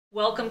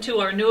Welcome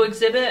to our new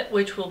exhibit,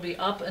 which will be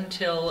up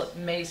until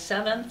May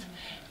 7th.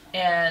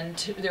 And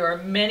there are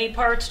many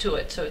parts to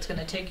it, so it's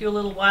going to take you a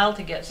little while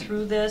to get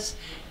through this,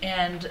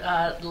 and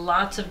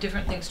lots of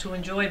different things to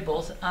enjoy,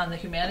 both on the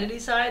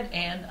humanities side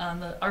and on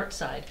the art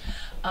side.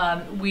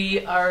 We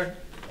have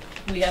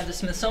the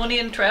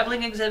Smithsonian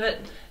traveling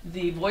exhibit,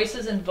 the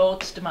Voices and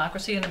Votes,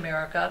 Democracy in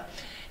America,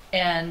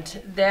 and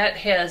that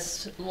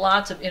has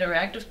lots of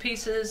interactive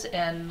pieces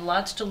and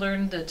lots to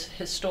learn that's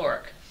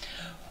historic.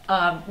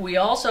 We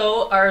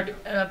also are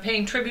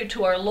paying tribute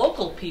to our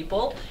local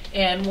people,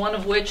 and one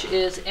of which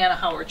is Anna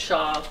Howard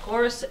Shaw, of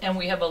course, and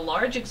we have a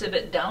large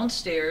exhibit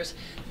downstairs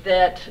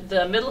that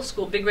the middle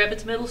school, Big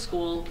Rapids Middle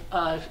School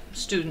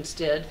students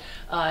did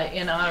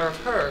in honor of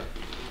her.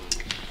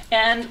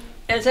 And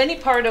as any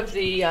part of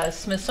the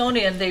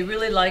Smithsonian, they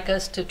really like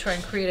us to try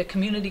and create a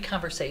community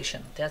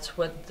conversation. That's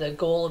what the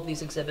goal of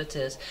these exhibits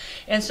is.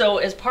 And so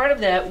as part of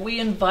that, we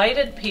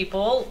invited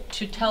people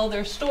to tell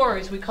their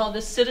stories. We call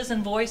this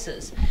Citizen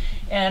Voices.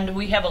 And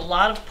we have a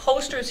lot of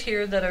posters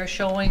here that are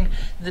showing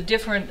the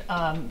different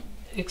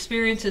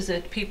experiences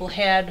that people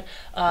had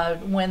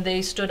when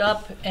they stood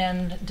up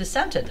and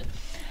dissented.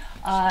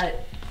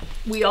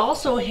 We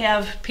also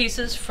have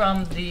pieces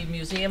from the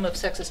Museum of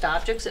Sexist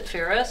Objects at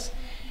Ferris.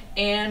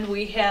 And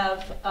we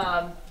have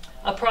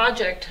a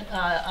project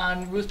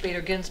on Ruth Bader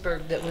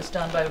Ginsburg that was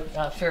done by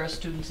Ferris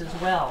students as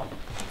well.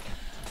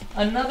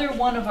 Another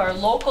one of our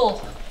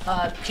local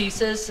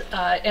pieces,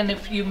 and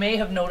if you may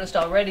have noticed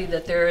already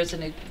that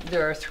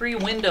there are 3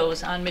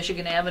 windows on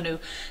Michigan Avenue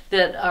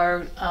that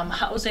are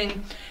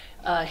housing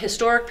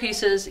historic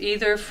pieces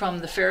either from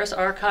the Ferris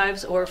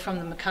Archives or from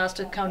the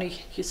Mecosta County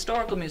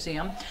Historical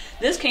Museum.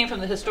 This came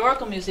from the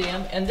Historical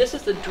Museum, and this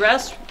is the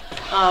dress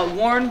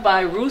worn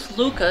by Ruth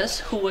Lucas,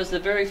 who was the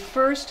very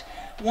first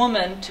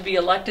woman to be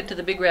elected to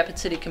the Big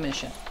Rapids City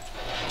Commission.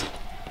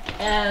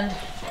 And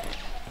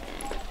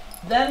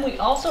then we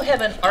also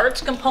have an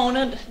arts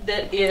component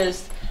that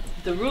is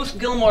the Ruth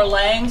Gilmore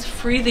Lang's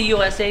Free the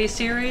USA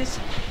series.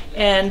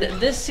 And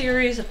this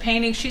series of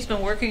paintings she's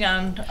been working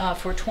on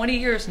for 20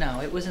 years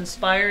now. It was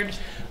inspired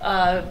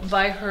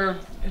by her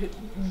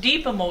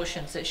deep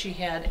emotions that she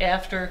had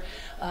after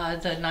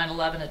the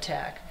 9/11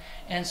 attack.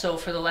 And so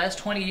for the last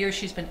 20 years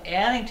she's been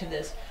adding to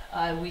this.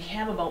 We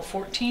have about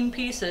 14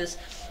 pieces.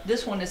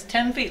 This one is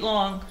 10 feet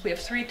long. We have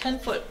 3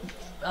 10-foot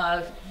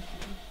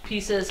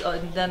pieces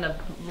and then a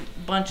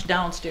bunch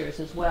downstairs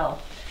as well.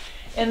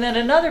 And then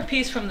another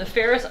piece from the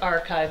Ferris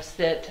Archives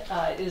that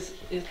is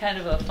kind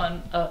of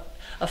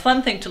a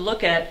fun thing to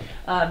look at.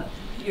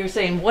 You're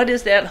saying, what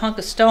is that hunk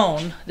of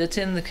stone that's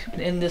in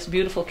this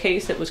beautiful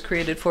case that was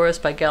created for us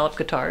by Gallup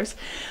Guitars?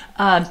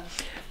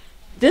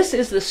 This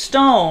is the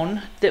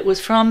stone that was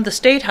from the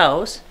State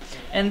House,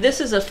 and this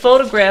is a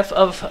photograph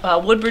of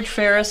Woodbridge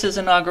Ferris's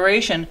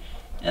inauguration,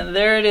 and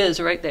there it is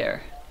right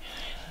there.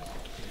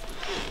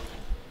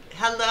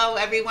 Hello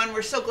everyone,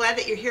 we're so glad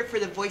that you're here for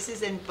the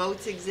Voices and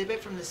Votes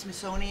exhibit from the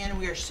Smithsonian.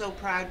 We are so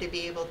proud to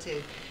be able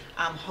to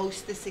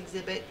host this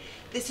exhibit.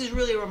 This is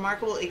really a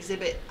remarkable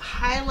exhibit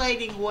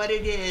highlighting what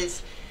it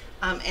is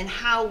and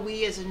how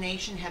we as a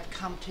nation have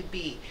come to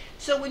be.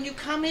 So when you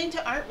come into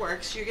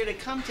Artworks, you're going to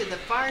come to the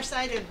far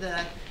side of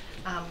the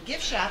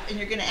gift shop, and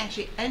you're going to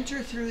actually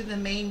enter through the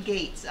main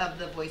gates of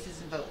the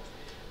Voices and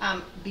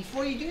Votes.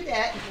 Before you do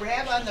that,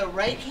 grab on the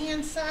right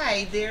hand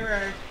side. There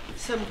are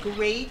some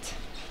great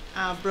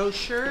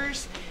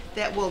brochures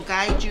that will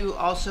guide you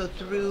also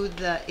through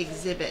the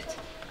exhibit.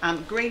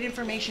 Great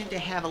information to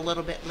have a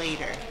little bit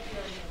later.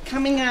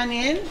 Coming on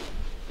in,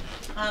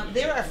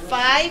 there are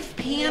 5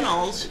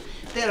 panels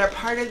that are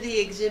part of the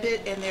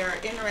exhibit, and there are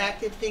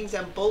interactive things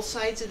on both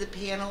sides of the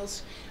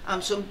panels.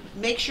 So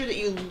make sure that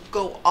you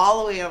go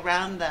all the way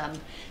around them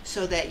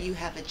so that you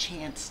have a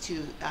chance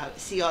to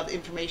see all the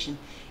information.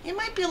 It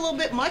might be a little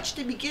bit much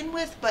to begin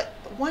with, but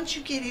once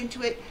you get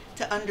into it,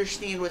 to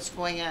understand what's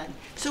going on.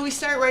 So we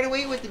start right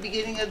away with the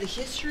beginning of the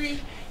history,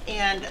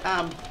 and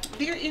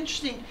very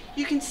interesting.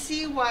 You can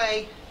see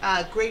why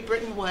Great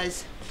Britain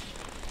was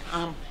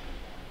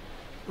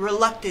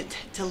reluctant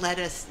to let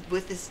us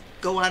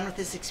go on with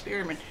this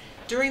experiment.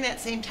 During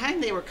that same time,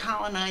 they were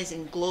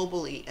colonizing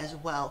globally as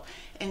well.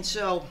 And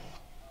so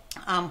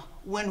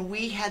when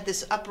we had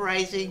this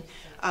uprising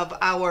of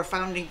our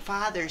founding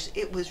fathers,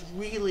 it was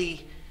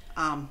really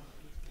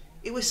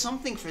it was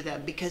something for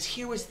them, because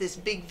here was this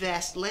big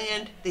vast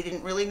land. They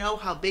didn't really know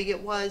how big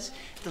it was,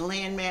 the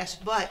land mass,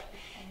 but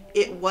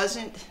it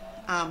wasn't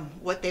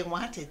what they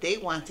wanted. They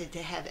wanted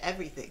to have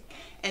everything.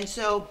 And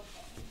so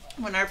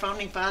when our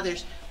founding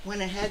fathers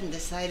went ahead and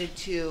decided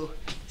to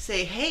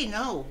say, hey,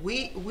 no,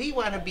 we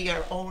want to be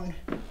our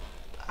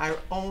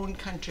own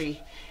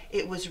country,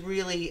 it was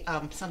really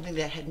something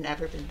that had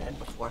never been done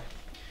before.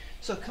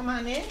 So come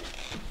on in.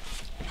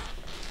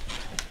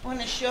 I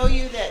want to show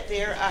you that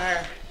there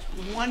are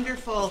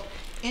wonderful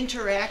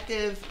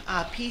interactive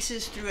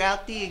pieces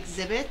throughout the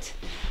exhibit.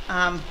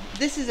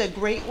 This is a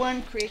great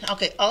one.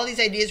 Okay, all these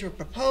ideas were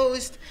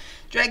proposed.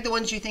 Drag the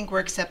ones you think were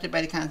accepted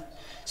by the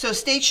So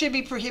states should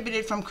be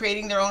prohibited from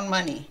creating their own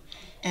money.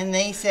 And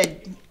they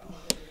said,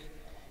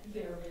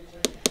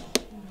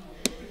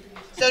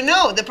 So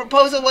no, the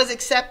proposal was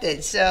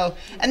accepted. So,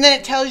 and then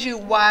it tells you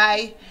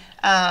why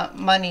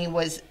money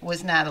was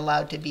not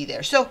allowed to be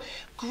there. So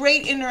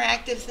great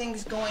interactive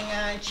things going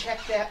on. Check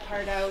that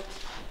part out.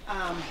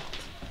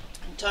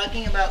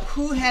 Talking about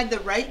who had the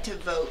right to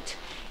vote.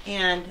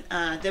 And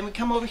then we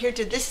come over here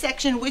to this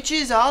section, which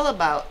is all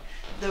about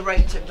the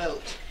right to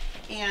vote.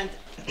 And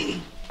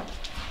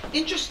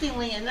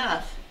interestingly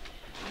enough,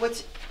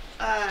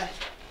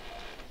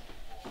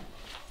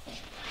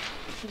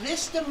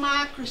 this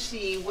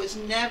democracy was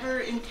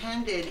never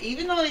intended,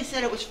 even though they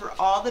said it was for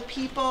all the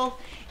people,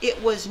 it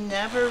was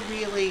never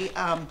really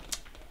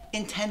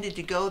intended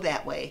to go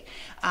that way.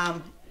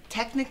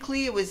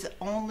 Technically, it was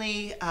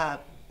only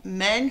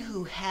men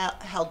who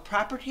held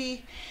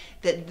property,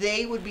 that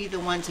they would be the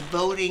ones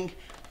voting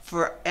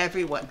for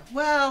everyone.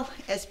 Well,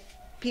 as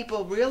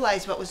people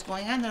realized what was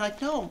going on, they're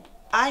like, no,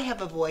 I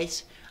have a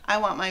voice. I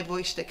want my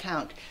voice to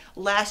count.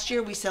 Last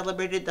year, we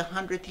celebrated the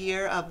 100th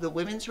year of the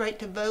women's right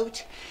to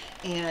vote,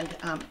 and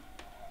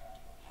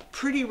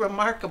pretty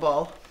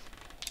remarkable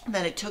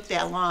that it took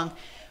that long.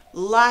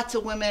 Lots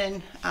of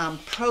women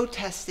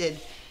protested,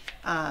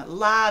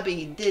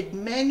 lobbied, did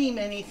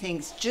many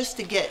things just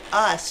to get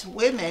us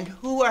women,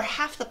 who are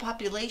half the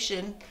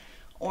population,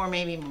 or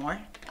maybe more,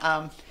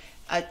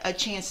 a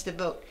chance to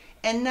vote.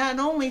 And not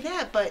only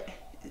that, but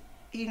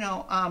you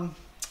know,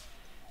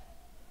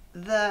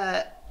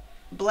 the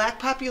black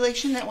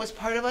population that was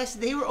part of us,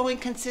 they were only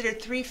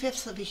considered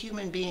 3/5 of a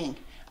human being.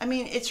 I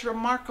mean, it's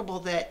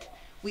remarkable that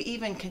we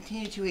even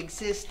continue to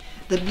exist.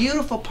 The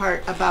beautiful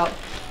part about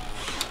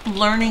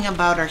learning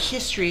about our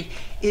history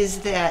is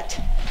that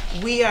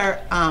we are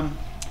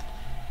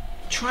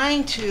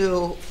trying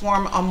to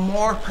form a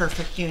more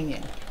perfect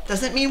union.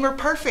 Doesn't mean we're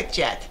perfect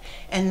yet,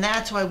 and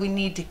that's why we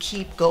need to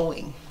keep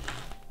going.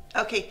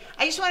 Okay,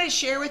 I just wanted to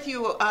share with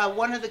you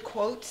one of the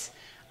quotes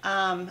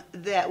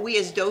that we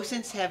as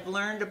docents have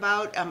learned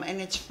about,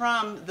 and it's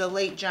from the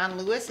late John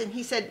Lewis, and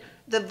he said,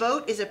 "The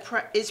vote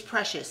is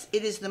precious.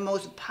 It is the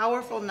most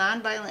powerful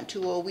nonviolent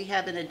tool we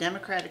have in a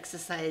democratic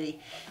society,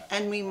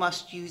 and we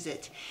must use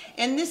it."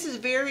 And this is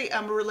very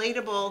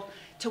relatable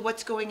to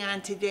what's going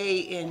on today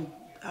in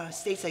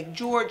states like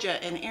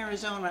Georgia and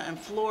Arizona and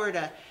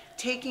Florida,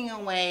 taking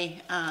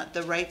away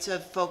the rights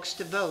of folks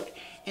to vote.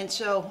 And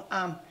so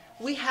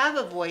we have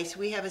a voice,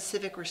 we have a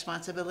civic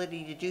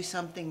responsibility to do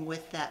something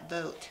with that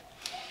vote.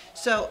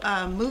 So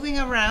moving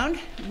around,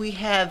 we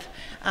have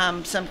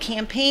some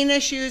campaign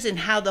issues and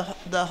how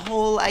the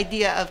whole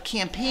idea of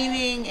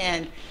campaigning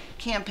and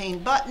campaign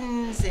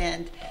buttons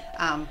and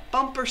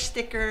bumper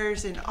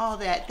stickers and all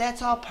that,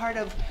 that's all part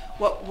of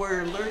what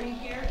we're learning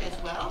here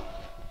as well.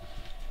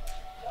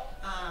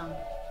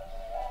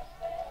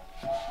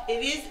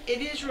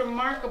 It is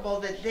remarkable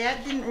that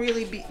didn't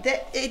really be,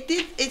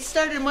 it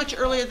started much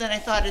earlier than I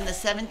thought, in the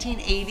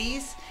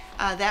 1780s.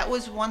 That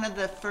was one of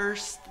the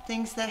first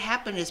things that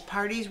happened, as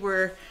parties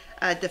were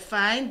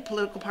defined,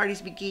 political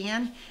parties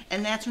began,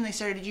 and that's when they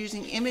started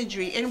using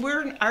imagery. And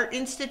we're an art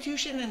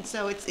institution, and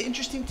so it's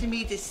interesting to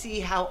me to see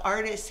how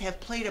artists have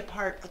played a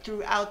part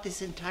throughout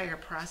this entire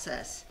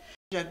process.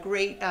 A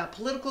great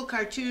political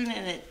cartoon,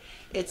 and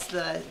it's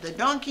the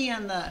donkey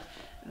and the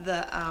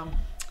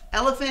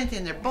elephant,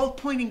 and they're both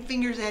pointing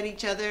fingers at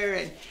each other,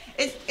 and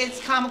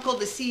it's comical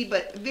to see,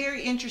 but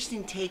very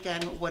interesting take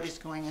on what is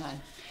going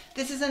on.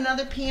 This is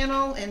another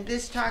panel, and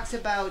this talks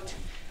about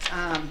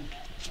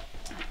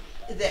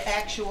the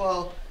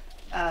actual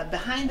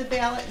behind the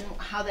ballot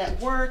and how that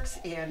works,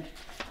 and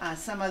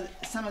some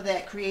of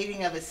that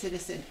creating of a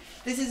citizen.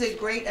 This is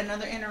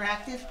another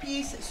interactive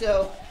piece.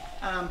 So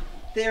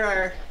there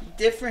are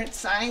different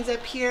signs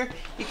up here.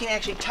 You can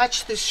actually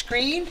touch the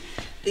screen.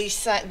 These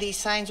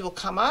signs will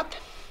come up.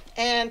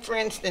 And for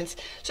instance,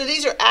 so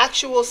these are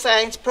actual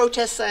signs,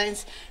 protest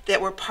signs that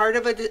were part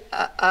of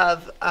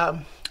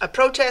a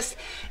protest.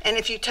 And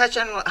if you touch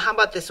on, how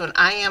about this one,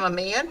 "I am a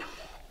man"?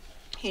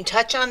 You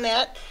touch on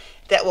that,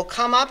 that will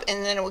come up,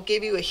 and then it will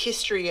give you a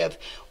history of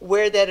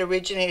where that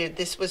originated.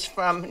 This was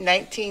from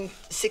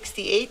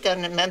 1968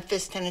 down in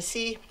Memphis,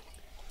 Tennessee,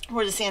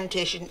 where the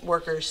sanitation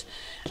workers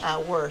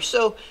were.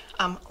 So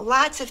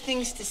lots of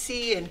things to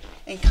see and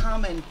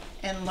come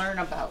and learn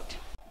about.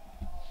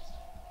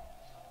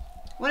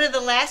 One of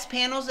the last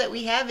panels that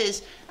we have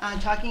is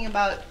talking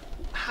about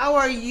how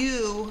are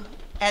you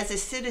as a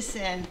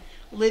citizen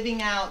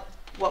living out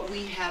what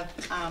we have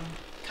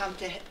come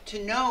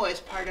to know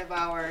as part of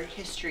our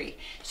history.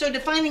 So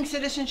defining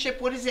citizenship,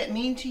 what does that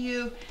mean to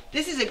you?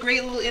 This is a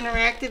great little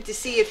interactive to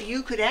see if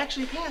you could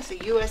actually pass a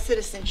U.S.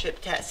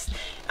 citizenship test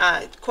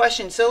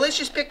question. So let's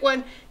just pick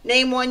one.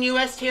 Name one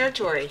U.S.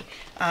 territory.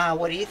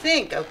 What do you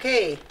think?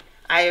 Okay.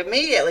 I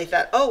immediately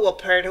thought, oh, well,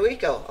 Puerto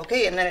Rico.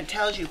 Okay, and then it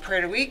tells you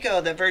Puerto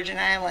Rico, the Virgin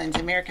Islands,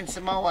 American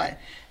Samoa,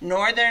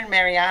 Northern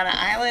Mariana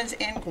Islands,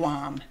 and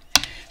Guam.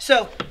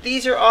 So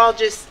these are all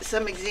just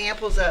some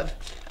examples of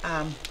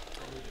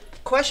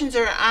questions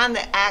that are on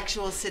the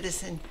actual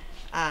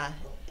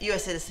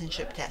U.S.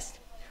 citizenship test.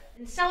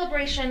 In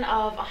celebration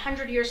of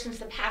 100 years since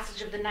the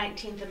passage of the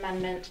 19th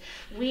Amendment,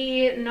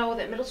 we know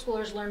that middle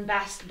schoolers learn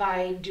best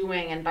by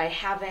doing and by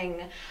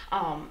having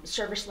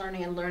service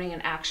learning and learning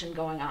in action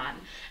going on.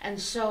 And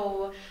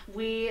so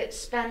we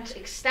spent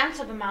an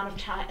extensive amount of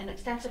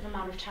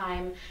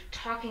time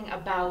talking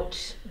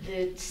about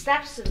the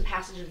steps to the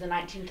passage of the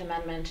 19th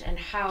Amendment and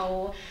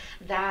how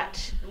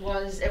it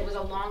was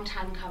a long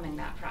time coming,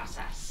 that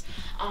process.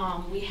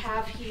 We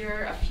have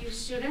here a few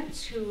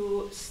students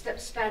who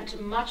spent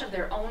much of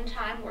their own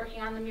time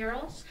working on the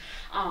murals.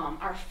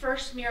 Our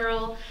first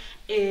mural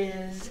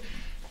is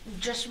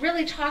just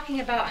really talking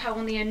about how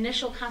when the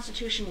initial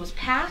Constitution was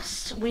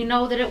passed, we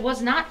know that it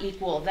was not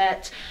equal,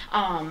 that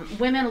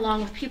women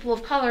along with people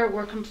of color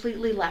were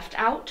completely left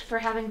out for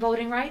having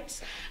voting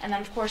rights. And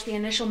then of course the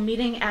initial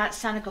meeting at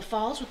Seneca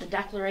Falls with the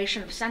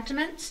Declaration of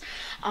Sentiments.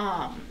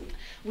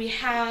 We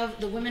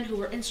have the women who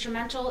were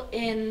instrumental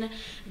in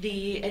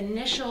the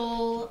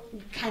initial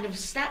kind of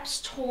steps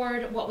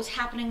toward what was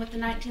happening with the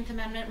 19th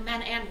Amendment,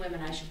 men and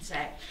women, I should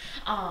say.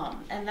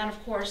 And then,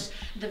 of course,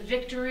 the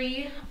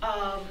victory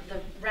of the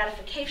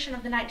ratification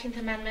of the 19th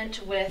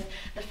Amendment with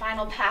the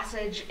final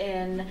passage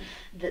in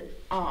the,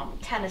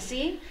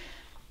 Tennessee.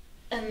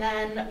 And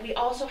then we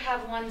also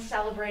have one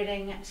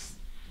celebrating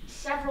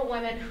several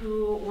women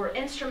who were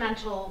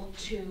instrumental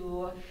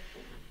to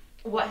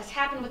what has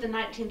happened with the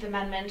 19th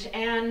Amendment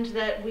and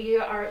that we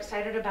are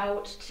excited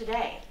about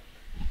today.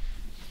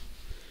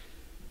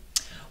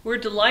 We're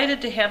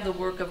delighted to have the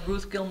work of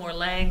Ruth Gilmore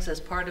Langs as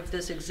part of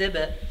this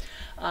exhibit.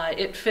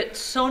 It fits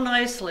so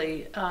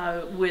nicely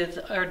with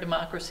our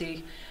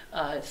democracy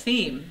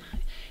theme.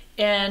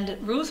 And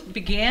Ruth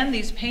began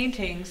these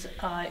paintings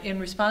in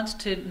response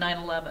to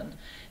 9/11.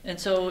 And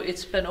so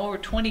it's been over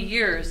 20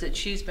 years that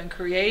she's been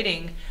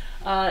creating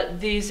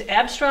these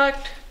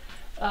abstract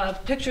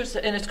pictures,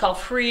 and it's called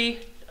Free,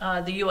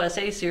 the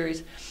USA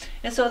series.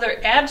 And so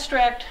they're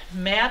abstract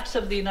maps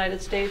of the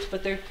United States,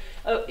 but they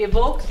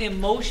evoke the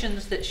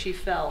emotions that she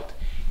felt.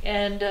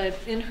 And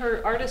in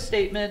her artist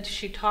statement,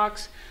 she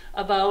talks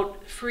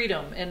about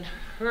freedom and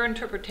her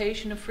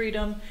interpretation of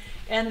freedom,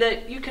 and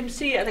that you can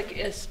see,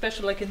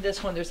 especially like in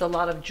this one, there's a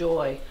lot of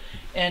joy.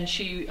 And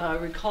she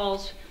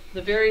recalls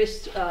the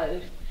various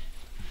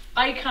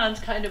icons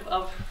kind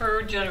of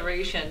her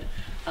generation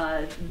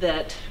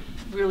that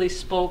really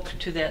spoke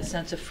to that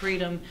sense of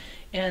freedom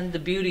and the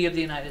beauty of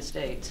the United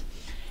States.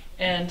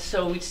 And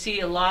so we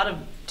see a lot of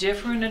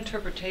different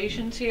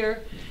interpretations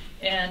here,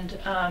 and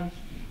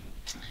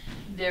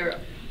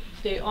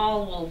they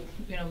all will,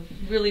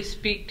 really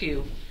speak to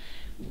you.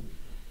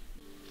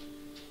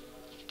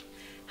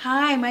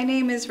 Hi, my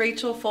name is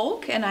Rachel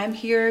Folk, and I'm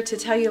here to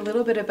tell you a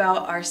little bit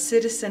about our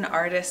Citizen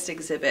Artist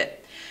exhibit.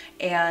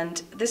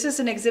 And this is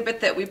an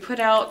exhibit that we put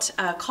out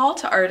a call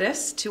to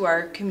artists to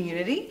our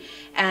community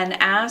and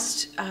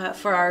asked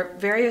for our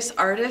various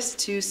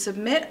artists to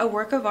submit a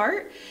work of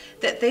art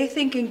that they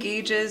think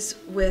engages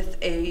with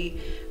a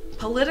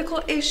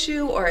political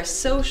issue or a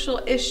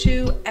social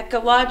issue,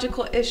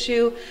 ecological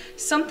issue,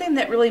 something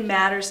that really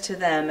matters to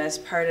them as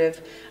part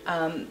of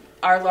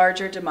our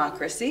larger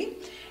democracy.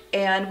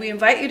 And we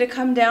invite you to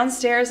come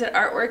downstairs at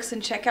Artworks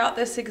and check out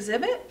this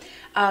exhibit,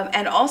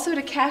 and also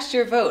to cast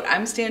your vote.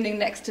 I'm standing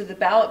next to the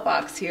ballot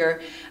box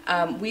here.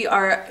 We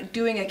are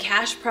doing a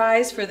cash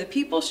prize for the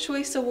People's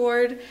Choice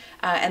Award,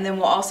 and then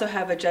we'll also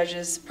have a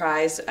judge's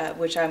prize,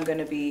 which I'm going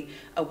to be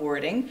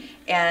awarding.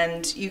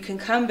 And you can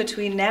come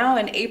between now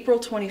and April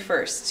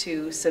 21st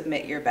to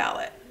submit your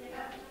ballot.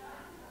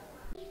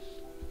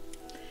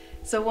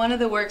 So one of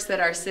the works that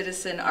our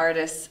citizen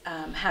artists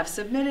have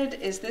submitted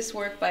is this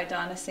work by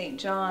Donna St.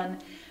 John,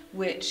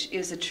 which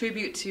is a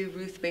tribute to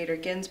Ruth Bader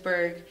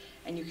Ginsburg,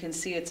 and you can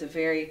see it's a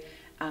very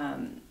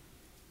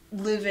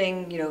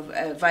living,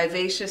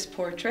 vivacious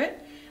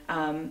portrait.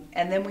 And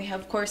then we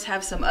of course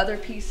have some other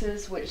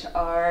pieces which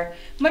are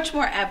much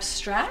more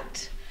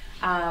abstract,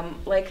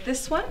 like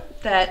this one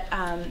that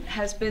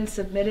has been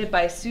submitted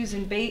by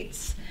Susan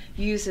Bates.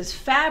 Uses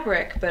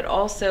fabric, but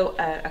also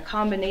a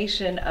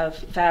combination of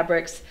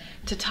fabrics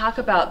to talk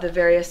about the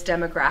various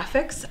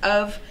demographics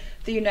of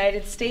the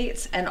United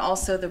States and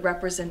also the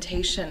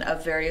representation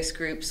of various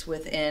groups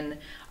within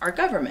our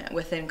government,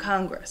 within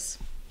Congress.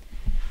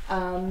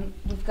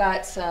 We've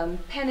got some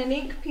pen and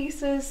ink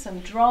pieces, some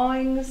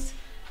drawings.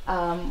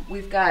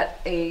 We've got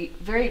a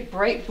very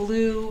bright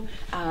blue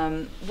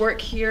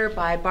work here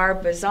by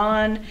Barb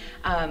Bazan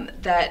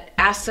that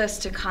asks us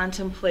to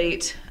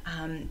contemplate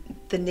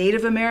the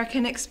Native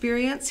American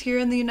experience here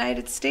in the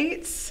United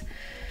States.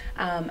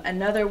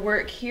 Another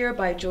work here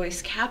by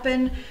Joyce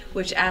Kappen,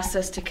 which asks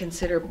us to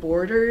consider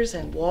borders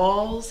and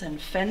walls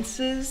and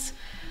fences,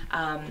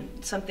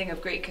 something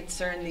of great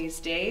concern these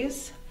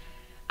days.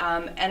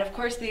 And of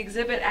course the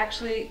exhibit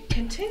actually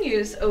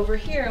continues over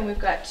here, and we've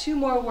got two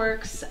more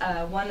works,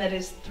 one that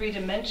is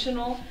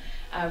three-dimensional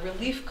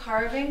relief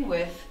carving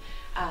with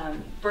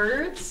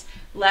birds,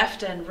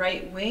 left and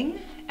right wing,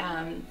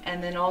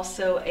 and then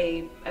also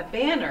a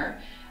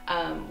banner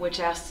which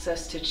asks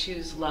us to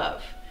choose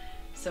love.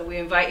 So we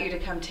invite you to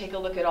come take a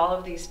look at all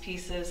of these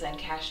pieces and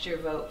cast your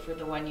vote for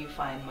the one you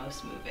find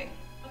most moving.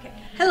 Okay.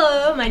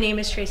 Hello, my name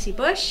is Tracy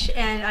Bush,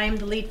 and I'm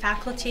the lead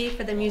faculty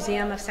for the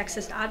Museum of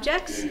Sexist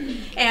Objects.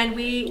 And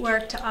we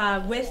worked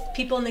with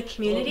people in the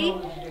community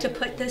to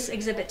put this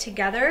exhibit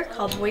together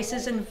called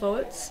Voices and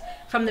Votes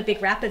from the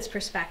Big Rapids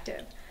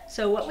perspective.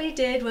 So what we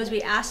did was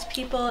we asked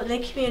people in the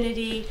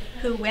community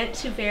who went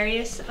to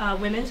various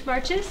women's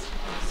marches.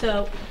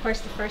 So of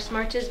course the first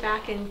march is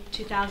back in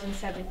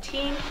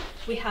 2017.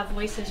 We have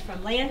voices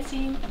from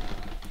Lansing,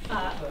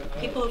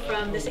 people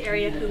from this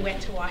area who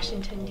went to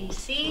Washington,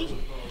 D.C.,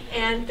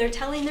 and they're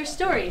telling their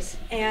stories.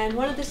 And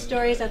one of the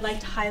stories I'd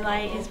like to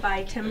highlight is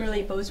by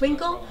Kimberly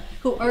Boswinkle,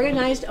 who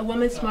organized a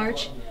women's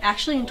march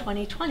actually in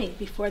 2020,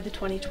 before the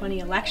 2020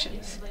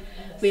 elections.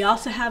 We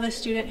also have a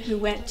student who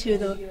went to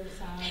the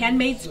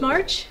Handmaids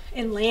March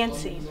in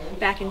Lansing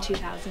back in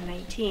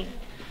 2019.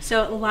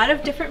 So a lot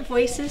of different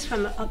voices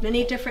from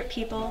many different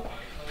people,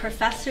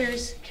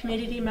 professors,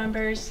 community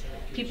members,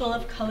 people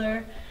of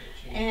color,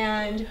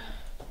 and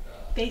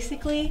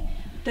basically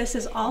this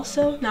is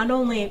also not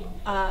only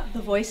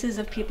the voices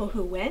of people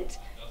who went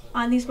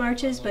on these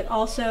marches, but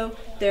also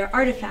their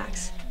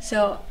artifacts.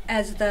 So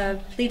as the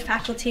lead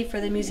faculty for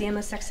the Museum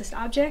of Sexist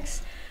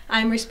Objects,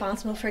 I'm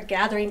responsible for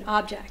gathering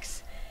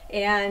objects.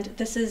 And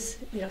this is,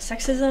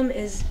 sexism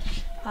is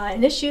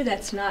an issue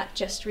that's not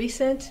just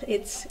recent,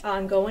 it's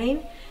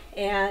ongoing.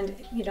 And,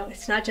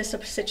 it's not just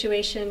a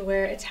situation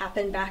where it's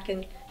happened back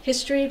in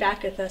history,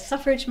 back at the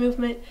suffrage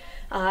movement,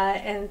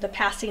 and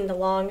the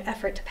long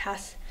effort to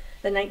pass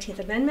the 19th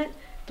Amendment,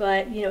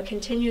 but,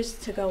 continues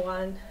to go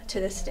on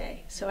to this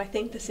day. So I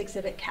think this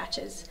exhibit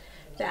catches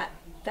that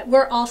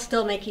we're all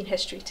still making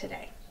history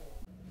today.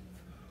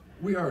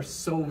 We are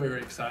so very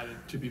excited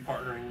to be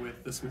partnering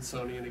with the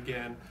Smithsonian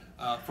again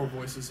for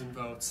Voices and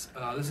Votes.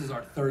 This is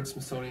our third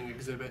Smithsonian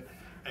exhibit,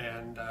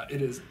 and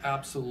it is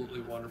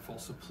absolutely wonderful.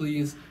 So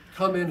please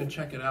come in and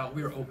check it out.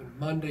 We are open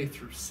Monday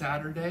through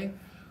Saturday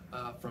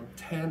from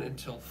 10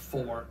 until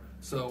 4.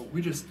 So we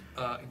just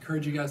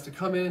encourage you guys to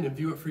come in and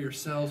view it for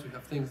yourselves. We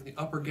have things in the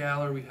upper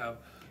gallery. We have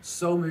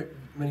so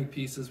many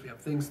pieces. We have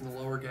things in the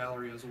lower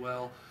gallery as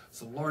well.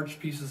 Some large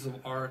pieces of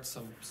art,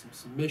 some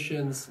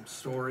submissions, some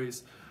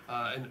stories,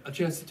 and a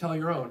chance to tell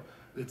your own.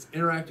 It's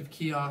interactive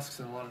kiosks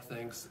and a lot of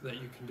things that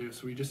you can do.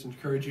 So we just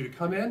encourage you to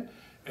come in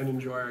and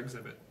enjoy our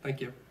exhibit.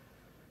 Thank you.